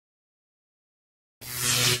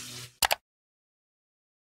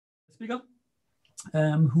speaker,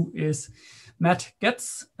 who is Matt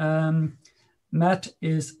Getz. Matt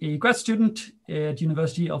is a grad student at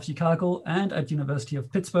University of Chicago and at University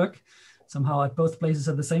of Pittsburgh. Somehow at both places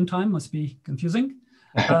at the same time, must be confusing.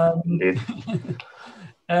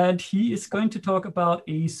 And he is going to talk about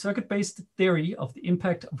a circuit-based theory of the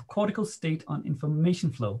impact of cortical state on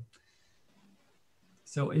information flow.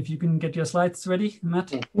 So if you can get your slides ready, Matt.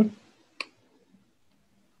 Mm-hmm.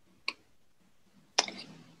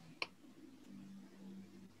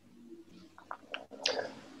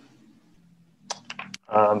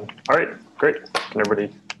 All right, great. Can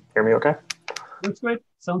everybody hear me okay? Looks great,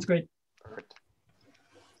 sounds great. Perfect.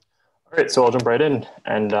 All right, so I'll jump right in.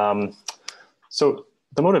 And so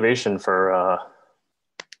the motivation for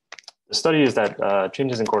the study is that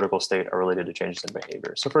changes in cortical state are related to changes in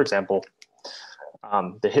behavior. So for example,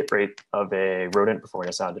 the hit rate of a rodent performing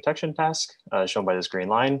a sound detection task, shown by this green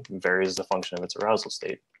line, varies as a function of its arousal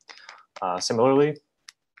state. Similarly,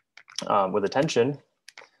 with attention,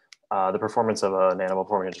 the performance of an animal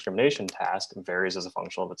performing a discrimination task varies as a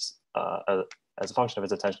function of its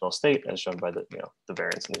attentional state, as shown by the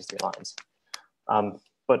variance in these three lines.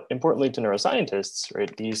 But importantly to neuroscientists,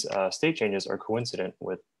 right, these state changes are coincident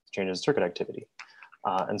with changes in circuit activity.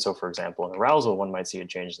 And so, for example, in arousal, one might see a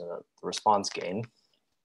change in the response gain.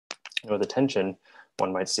 With attention,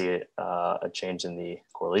 one might see a change in the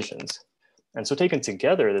correlations. And so taken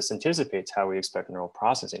together, this anticipates how we expect neural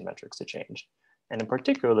processing metrics to change. And in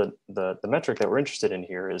particular, the metric that we're interested in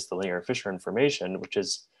here is the linear Fisher information, which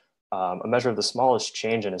is a measure of the smallest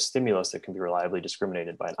change in a stimulus that can be reliably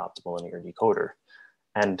discriminated by an optimal linear decoder.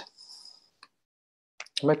 And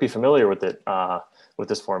you might be familiar with it with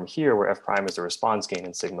this form here, where f prime is the response gain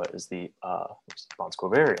and sigma is the response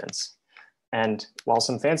covariance. And while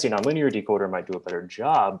some fancy nonlinear decoder might do a better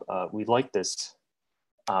job, we like this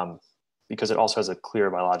because it also has a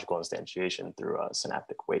clear biological instantiation through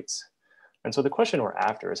synaptic weights. And so the question we're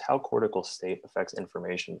after is how cortical state affects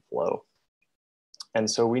information flow. And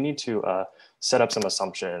so we need to set up some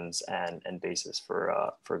assumptions and basis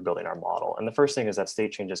for building our model. And the first thing is that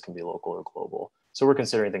state changes can be local or global. So we're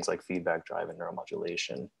considering things like feedback drive and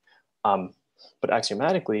neuromodulation. But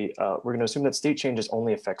axiomatically, we're going to assume that state changes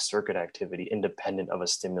only affect circuit activity independent of a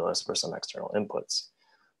stimulus or some external inputs.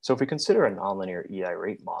 So if we consider a nonlinear EI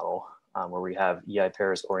rate model, where we have EI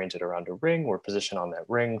pairs oriented around a ring, where position on that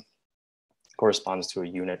ring corresponds to a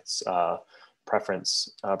unit's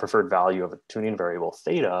preferred value of a tuning variable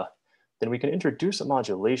theta, then we can introduce a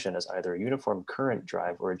modulation as either a uniform current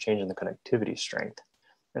drive or a change in the conductivity strength.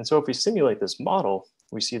 And so if we simulate this model,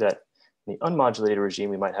 we see that in the unmodulated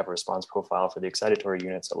regime, we might have a response profile for the excitatory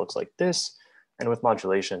units that looks like this. And with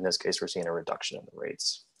modulation, in this case, we're seeing a reduction in the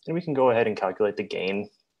rates. And we can go ahead and calculate the gain.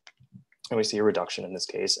 And we see a reduction in this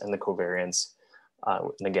case, and the covariance.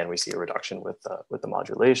 And again, we see a reduction with the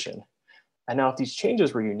modulation. And now if these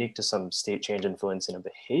changes were unique to some state change influencing a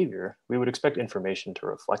behavior, we would expect information to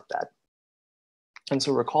reflect that. And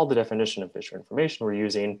so recall the definition of Fisher information we're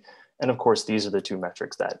using. And of course, these are the two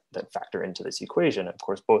metrics that factor into this equation. Of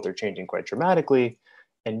course, both are changing quite dramatically,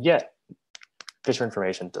 and yet Fisher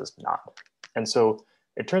information does not. And so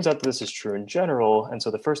it turns out that this is true in general. And so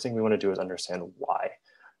the first thing we want to do is understand why.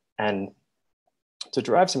 And to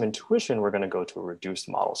derive some intuition, we're going to go to a reduced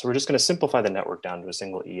model. So we're just going to simplify the network down to a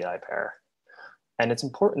single EI pair. And it's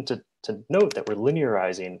important to note that we're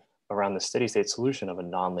linearizing around the steady state solution of a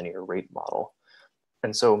nonlinear rate model.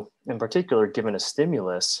 And so in particular, given a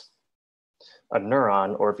stimulus, a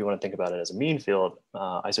neuron, or if you want to think about it as a mean field,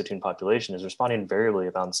 isotuned population is responding variably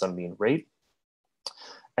around some mean rate.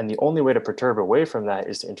 And the only way to perturb away from that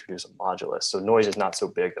is to introduce a modulus. So noise is not so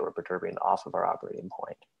big that we're perturbing off of our operating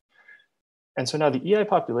point. And so now the EI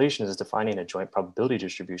population is defining a joint probability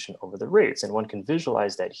distribution over the rates. And one can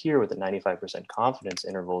visualize that here with the 95% confidence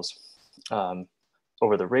intervals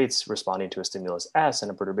over the rates responding to a stimulus S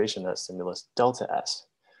and a perturbation of that stimulus delta S.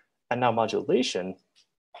 And now modulation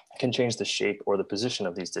can change the shape or the position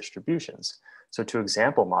of these distributions. So to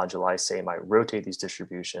example moduli, say, might rotate these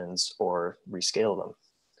distributions or rescale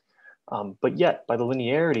them. But yet, by the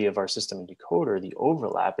linearity of our system and decoder, the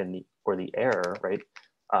overlap or the error, right,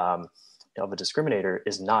 of a discriminator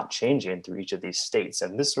is not changing through each of these states.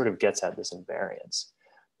 And this sort of gets at this invariance.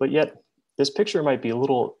 But yet, this picture might be a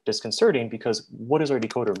little disconcerting because what does our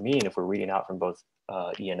decoder mean if we're reading out from both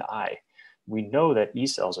E and I? We know that E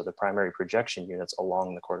cells are the primary projection units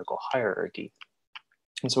along the cortical hierarchy.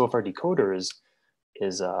 And so if our decoder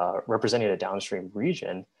is representing a downstream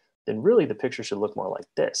region, then really the picture should look more like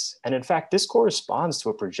this. And in fact, this corresponds to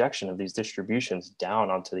a projection of these distributions down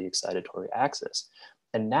onto the excitatory axis.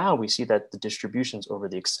 And now we see that the distributions over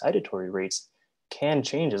the excitatory rates can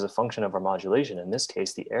change as a function of our modulation. In this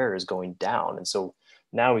case, the error is going down. And so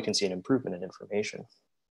now we can see an improvement in information.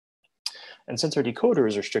 And since our decoder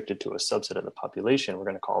is restricted to a subset of the population, we're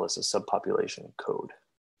going to call this a subpopulation code.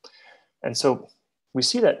 And so we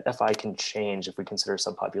see that FI can change if we consider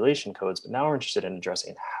subpopulation codes, but now we're interested in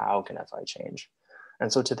addressing how can FI change.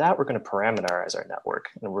 And so to that, we're going to parameterize our network.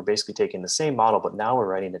 And we're basically taking the same model, but now we're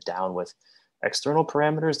writing it down with external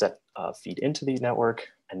parameters that feed into the network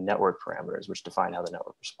and network parameters, which define how the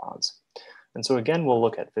network responds. And so again, we'll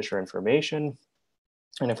look at Fisher information.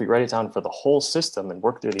 And if we write it down for the whole system and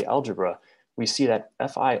work through the algebra, we see that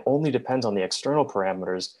FI only depends on the external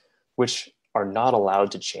parameters, which are not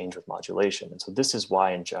allowed to change with modulation. And so this is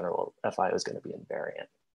why, in general, FI is going to be invariant.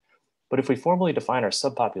 But if we formally define our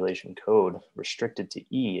subpopulation code restricted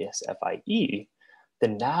to E as FIE,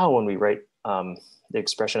 then now when we write the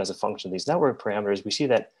expression as a function of these network parameters, we see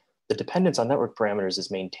that the dependence on network parameters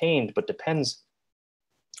is maintained, but the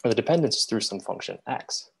dependence is through some function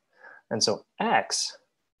X. And so X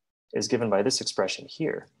is given by this expression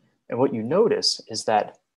here. And what you notice is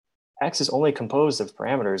that X is only composed of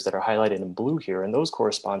parameters that are highlighted in blue here, and those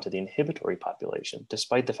correspond to the inhibitory population,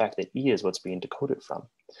 despite the fact that E is what's being decoded from.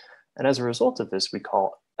 And as a result of this, we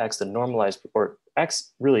call X the normalized, or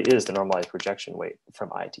X really is the normalized projection weight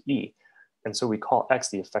from I to E. And so we call X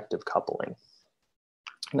the effective coupling.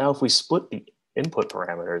 Now, if we split the input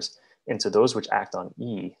parameters into those which act on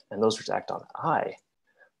E and those which act on I,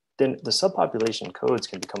 then the subpopulation codes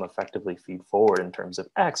can become effectively feed forward in terms of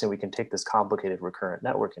X, and we can take this complicated recurrent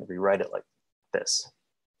network and rewrite it like this.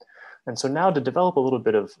 And so now to develop a little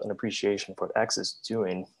bit of an appreciation for what X is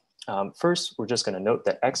doing, first, we're just going to note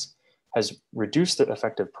that X has reduced the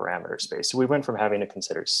effective parameter space. So we went from having to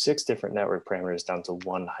consider 6 different network parameters down to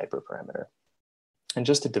 1 hyperparameter. And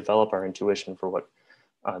just to develop our intuition for what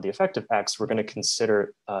the effect of X, we're going to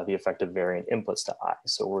consider the effect of varying inputs to I.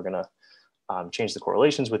 So we're going to change the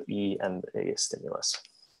correlations with E and a stimulus.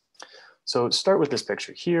 So start with this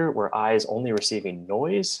picture here where I is only receiving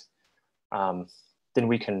noise. Then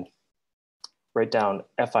we can write down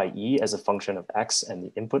FIE as a function of X and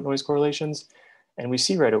the input noise correlations. And we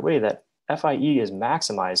see right away that FIE is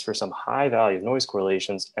maximized for some high value of noise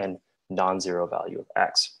correlations and non-zero value of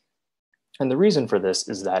X. And the reason for this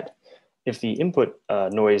is that if the input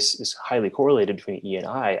noise is highly correlated between E and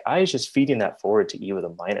I is just feeding that forward to E with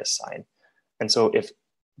a minus sign. And so if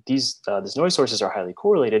these noise sources are highly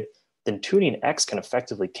correlated, then tuning X can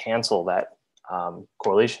effectively cancel that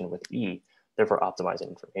correlation with E, therefore optimizing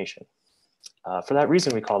information. For that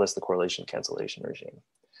reason, we call this the correlation cancellation regime.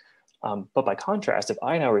 But by contrast, if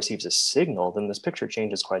I now receives a signal, then this picture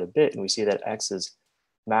changes quite a bit, and we see that X is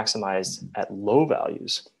maximized at low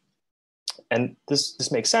values. And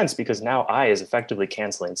this makes sense because now I is effectively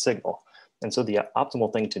canceling signal. And so the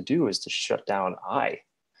optimal thing to do is to shut down I,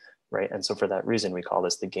 right? And so for that reason, we call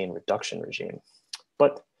this the gain reduction regime.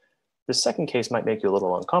 But the second case might make you a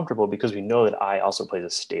little uncomfortable because we know that I also plays a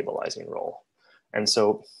stabilizing role. And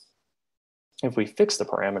so if we fix the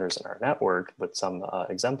parameters in our network with some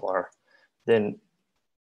exemplar, then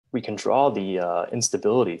we can draw the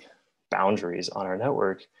instability boundaries on our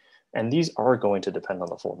network. And these are going to depend on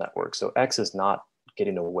the full network. So X is not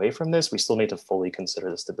getting away from this. We still need to fully consider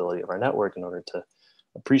the stability of our network in order to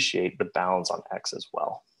appreciate the bounds on X as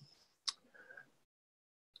well.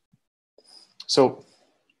 So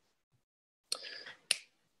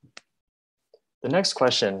the next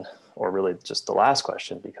question, or really just the last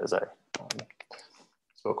question, because I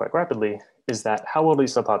spoke quite rapidly, is that how will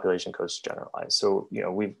these subpopulation codes generalize? So,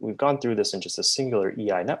 we've gone through this in just a singular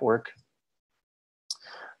EI network,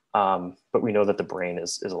 but we know that the brain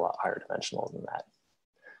is a lot higher dimensional than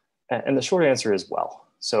that. And the short answer is well.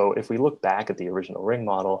 So if we look back at the original ring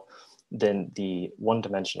model, then the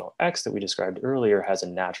one-dimensional X that we described earlier has a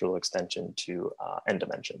natural extension to n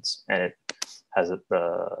dimensions, and it has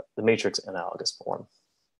the matrix analogous form.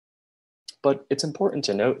 But it's important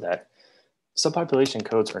to note that subpopulation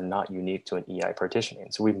codes are not unique to an EI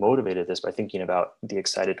partitioning. So we motivated this by thinking about the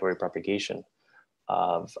excitatory propagation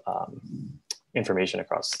of information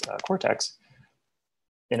across cortex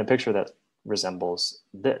in a picture that resembles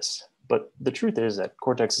this. But the truth is that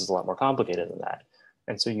cortex is a lot more complicated than that.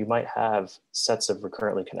 And so you might have sets of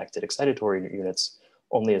recurrently connected excitatory units,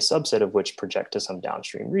 only a subset of which project to some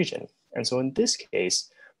downstream region. And so in this case,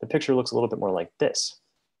 the picture looks a little bit more like this.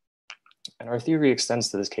 And our theory extends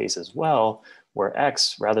to this case as well, where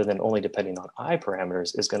X, rather than only depending on I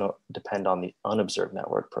parameters, is going to depend on the unobserved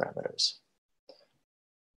network parameters.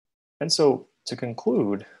 And so to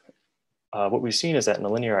conclude, what we've seen is that in a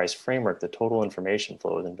linearized framework, the total information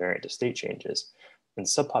flow is invariant to state changes. and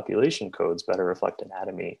subpopulation codes better reflect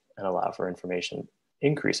anatomy and allow for information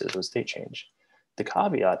increases with state change. The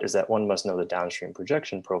caveat is that one must know the downstream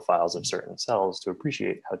projection profiles of certain cells to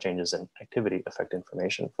appreciate how changes in activity affect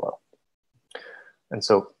information flow. And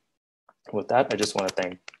so with that, I just want to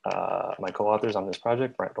thank my co-authors on this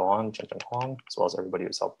project, Brent Duan, Chen Huang, as well as everybody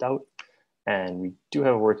who's helped out. And we do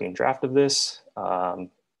have a working draft of this.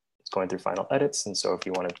 It's going through final edits. And so if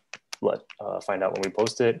you want to find out when we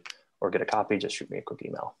post it or get a copy, just shoot me a quick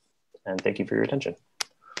email. And thank you for your attention.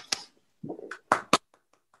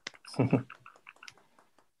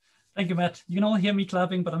 Thank you, Matt. You can all hear me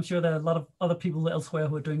clapping, but I'm sure there are a lot of other people elsewhere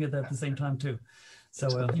who are doing it at the same time too.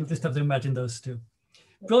 So you just have to imagine those two.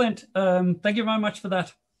 Brilliant. Thank you very much for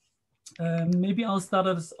that. Maybe I'll start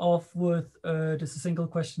us off with just a single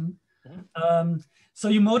question. So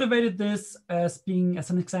you motivated this as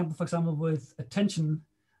an example, for example, with attention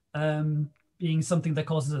being something that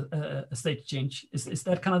causes a state change. Is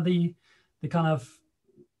that kind of the kind of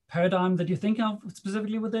paradigm that you think of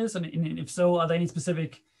specifically with this? And if so, are there any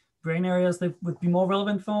specific brain areas that would be more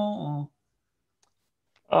relevant for?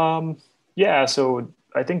 Or? Yeah, so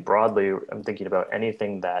I think broadly, I'm thinking about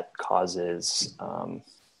anything that causes,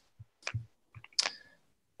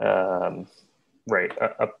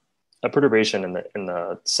 a perturbation in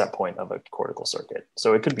the set point of a cortical circuit.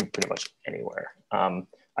 So it could be pretty much anywhere.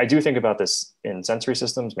 I do think about this in sensory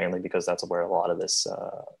systems, mainly because that's where a lot of this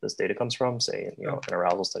data comes from, say, in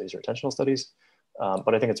arousal studies or attentional studies.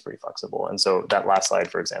 But I think it's pretty flexible. And so that last slide,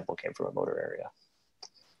 for example, came from a motor area.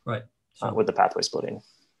 Right. Sure. With the pathway splitting.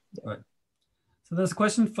 Right. So there's a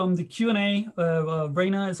question from the Q&A.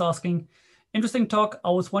 Raina is asking, interesting talk. I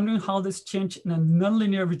was wondering how this changed in a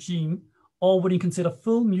nonlinear regime, or would you consider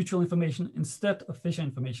full mutual information instead of Fisher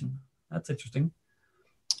information? That's interesting.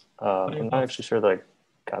 I'm not actually sure that I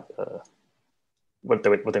got what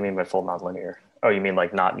they mean by full nonlinear. Oh, you mean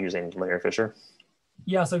like not using linear Fisher?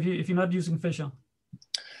 Yeah. So if you're not using Fisher.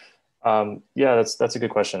 Yeah, that's a good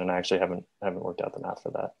question, and I actually haven't worked out the math for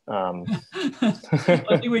that.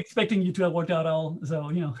 I think we're expecting you to have worked out all, so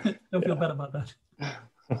don't feel bad about that.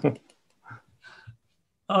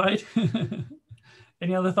 All right.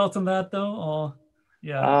 Any other thoughts on that, though, or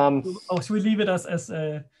or should we leave it as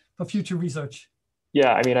for future research?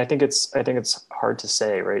 Yeah, I mean, I think it's hard to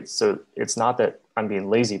say, right? So it's not that I'm being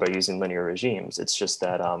lazy by using linear regimes. It's just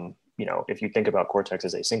that if you think about cortex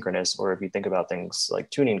as asynchronous, or if you think about things like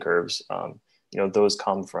tuning curves, those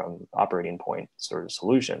come from operating point sort of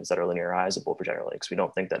solutions that are linearizable generally, because we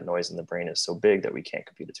don't think that noise in the brain is so big that we can't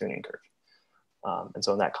compute a tuning curve. And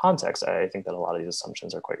so in that context, I think that a lot of these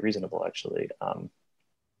assumptions are quite reasonable, actually.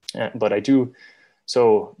 But I do,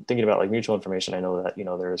 so thinking about like mutual information, I know that,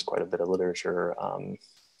 there is quite a bit of literature. I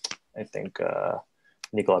think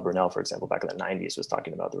Nicolas Brunel, for example, back in the 90s was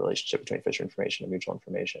talking about the relationship between Fisher information and mutual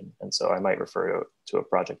information. And so I might refer to a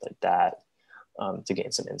project like that to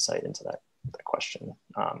gain some insight into that question.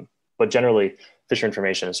 But generally, Fisher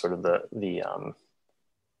information is sort of the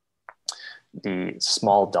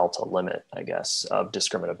small delta limit, I guess, of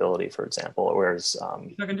discriminability, for example, whereas...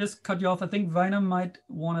 If I can just cut you off, I think Rainer might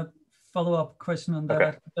want to follow-up question on that. Okay.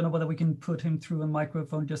 I don't know whether we can put him through a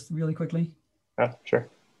microphone just really quickly. Yeah, sure.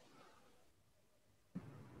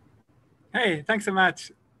 Hey, thanks so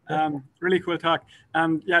much. Really cool talk.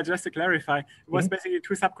 Yeah, just to clarify, it was basically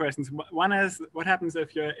two sub-questions. One is, what happens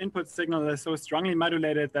if your input signal is so strongly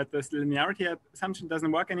modulated that this linearity assumption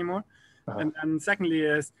doesn't work anymore? And secondly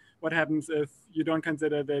is, what happens if you don't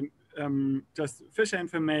consider the just Fisher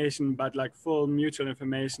information, but like full mutual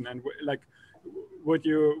information? And like, would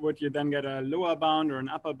you then get a lower bound or an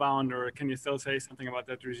upper bound, or can you still say something about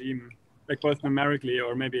that regime, like both numerically,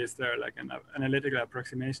 or maybe is there like an analytical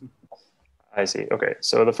approximation? I see. Okay.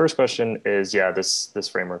 So the first question is, yeah, this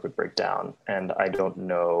framework would break down, and I don't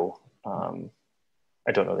know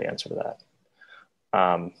the answer to that.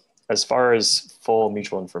 As far as full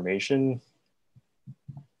mutual information,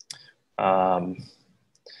 yeah,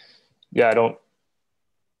 I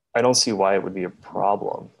don't see why it would be a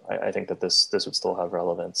problem. I think that this would still have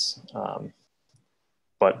relevance.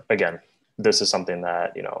 But again, this is something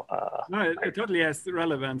that, no, it totally has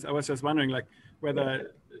relevance. I was just wondering, like,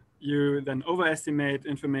 whether you then overestimate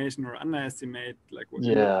information or underestimate, like, what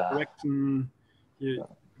direction you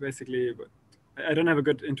basically. But I don't have a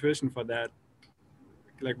good intuition for that,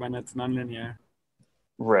 like when it's nonlinear.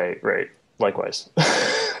 Right. Likewise.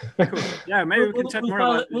 Cool. Yeah, maybe we can chat more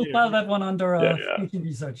about it. We'll file that one under future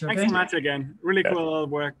research. Okay? Thanks so much again. Really cool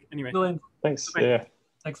work. Anyway. Thanks. Bye. Yeah.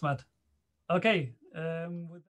 Thanks, Matt. Okay.